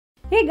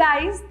Hey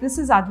guys, this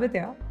is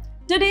Advitya.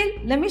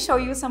 Today, let me show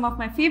you some of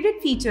my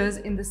favorite features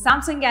in the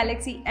Samsung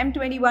Galaxy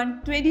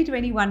M21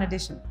 2021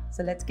 edition.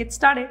 So let's get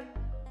started.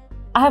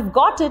 I have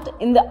got it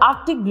in the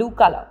Arctic blue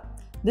color.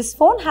 This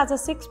phone has a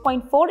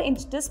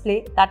 6.4-inch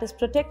display that is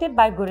protected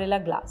by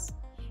Gorilla Glass.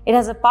 It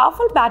has a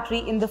powerful battery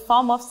in the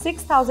form of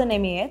 6000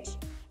 mAh.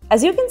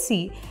 As you can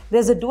see,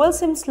 there's a dual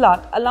SIM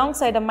slot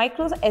alongside a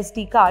micro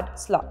SD card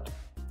slot.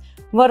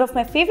 One of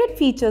my favorite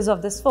features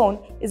of this phone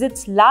is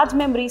its large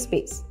memory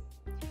space.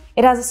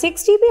 It has a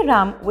 6 GB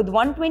RAM with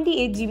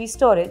 128 GB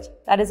storage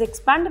that is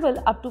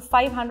expandable up to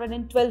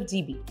 512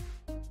 GB.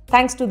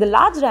 Thanks to the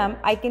large RAM,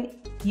 I can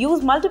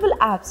use multiple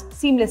apps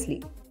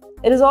seamlessly.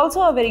 It is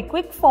also a very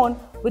quick phone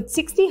with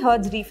 60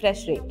 Hz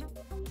refresh rate.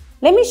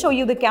 Let me show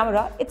you the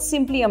camera, it's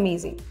simply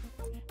amazing.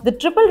 The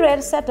triple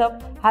rear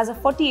setup has a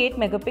 48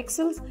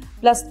 megapixels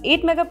plus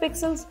 8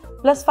 megapixels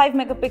plus 5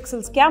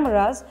 megapixels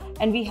cameras,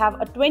 and we have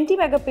a 20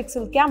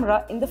 megapixel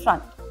camera in the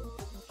front.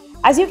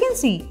 As you can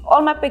see,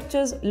 all my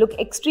pictures look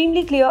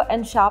extremely clear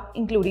and sharp,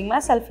 including my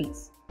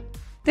selfies.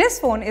 This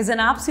phone is an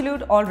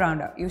absolute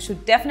all-rounder. You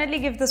should definitely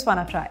give this one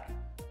a try.